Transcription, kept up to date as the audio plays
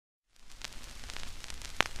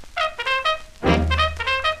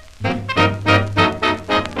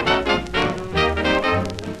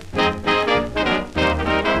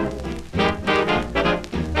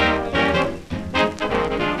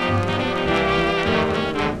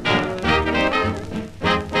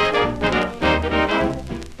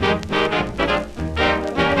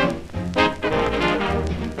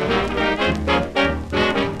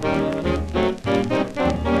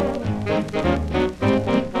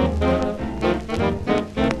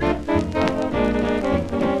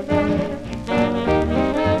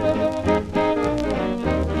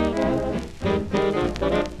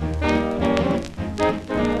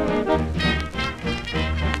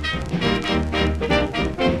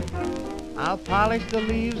I'll polish the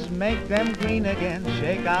leaves, make them green again,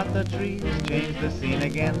 shake out the trees, change the scene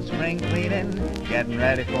again, spring cleaning, getting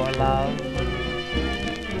ready for love.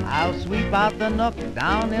 I'll sweep out the nook,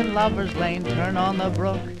 down in Lover's Lane, turn on the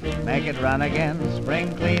brook, make it run again,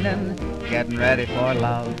 spring cleaning, getting ready for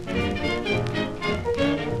love.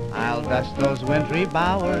 I'll dust those wintry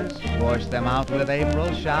bowers, wash them out with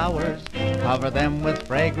April showers, cover them with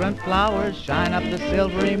fragrant flowers, shine up the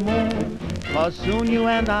silvery moon, 'cause soon you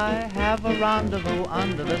and I have a rendezvous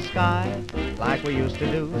under the sky, like we used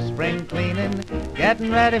to do, spring cleaning,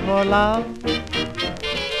 getting ready for love.